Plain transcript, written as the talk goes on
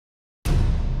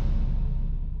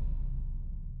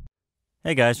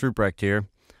Hey guys, Ruprecht here.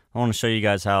 I want to show you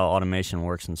guys how automation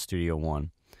works in Studio One.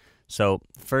 So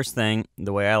first thing,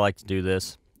 the way I like to do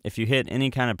this, if you hit any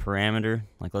kind of parameter,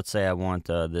 like let's say I want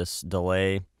this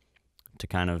delay to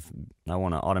I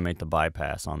want to automate the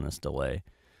bypass on this delay.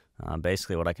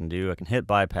 Basically what I can do, I can hit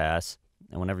bypass,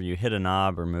 and whenever you hit a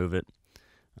knob or move it,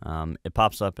 it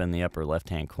pops up in the upper left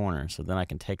hand corner. So then I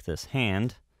can take this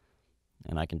hand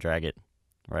and I can drag it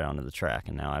right onto the track,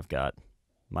 and now I've got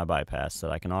my bypass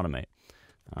that I can automate.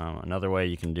 Another way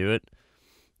you can do it,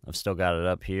 I've still got it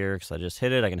up here because I just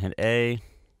hit it. I can hit A,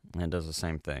 and it does the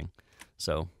same thing.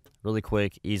 So really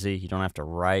quick, easy. You don't have to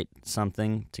write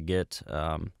something to get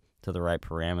to the right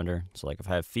parameter. So like if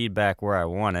I have feedback where I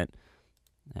want it,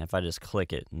 and if I just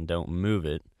click it and don't move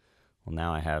it, well,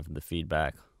 now I have the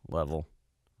feedback level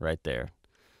right there.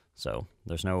 So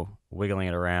there's no wiggling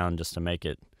it around just to make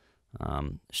it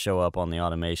show up on the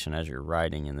automation as you're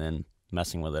writing and then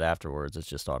messing with it afterwards. It's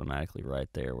just automatically right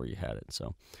there where you had it. So,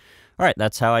 all right,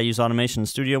 that's how I use automation in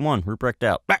Studio One. Ruprecht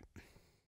out. Back.